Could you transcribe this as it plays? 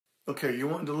Okay, you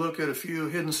wanted to look at a few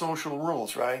hidden social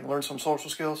rules, right? Learn some social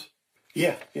skills?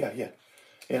 Yeah.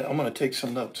 And I'm going to take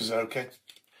some notes. Is that okay?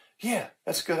 Yeah,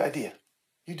 that's a good idea.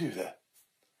 You do that.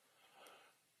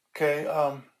 Okay,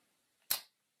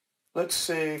 let's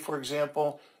say, for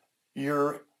example,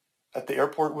 you're at the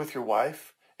airport with your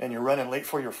wife and you're running late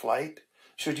for your flight.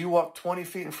 Should you walk 20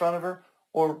 feet in front of her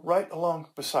or right along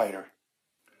beside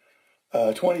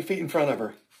her? 20 feet in front of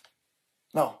her.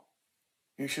 No,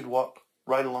 you should walk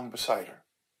right along beside her.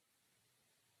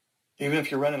 Even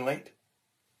if you're running late?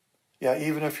 Yeah,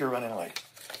 even if you're running late.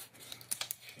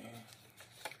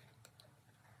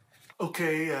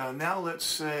 Okay, now let's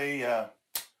say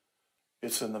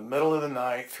it's in the middle of the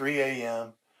night, 3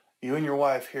 a.m. You and your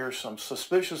wife hear some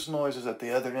suspicious noises at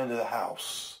the other end of the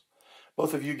house.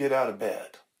 Both of you get out of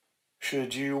bed.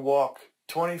 Should you walk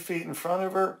 20 feet in front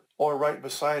of her or right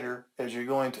beside her as you're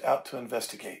going out to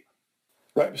investigate?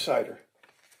 Right beside her.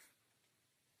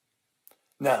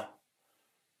 Now,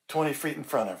 20 feet in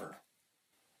front of her,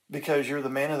 because you're the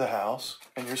man of the house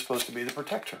and you're supposed to be the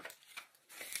protector.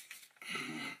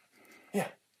 Yeah.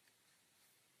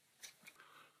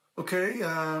 Okay,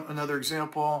 another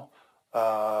example.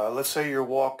 Let's say you're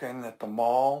walking at the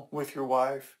mall with your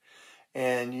wife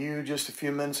and you just a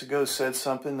few minutes ago said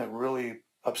something that really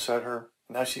upset her.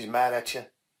 Now she's mad at you.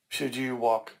 Should you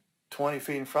walk 20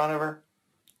 feet in front of her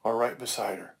or right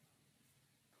beside her?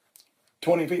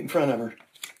 20 feet in front of her.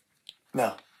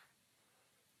 No.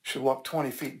 Should walk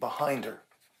 20 feet behind her.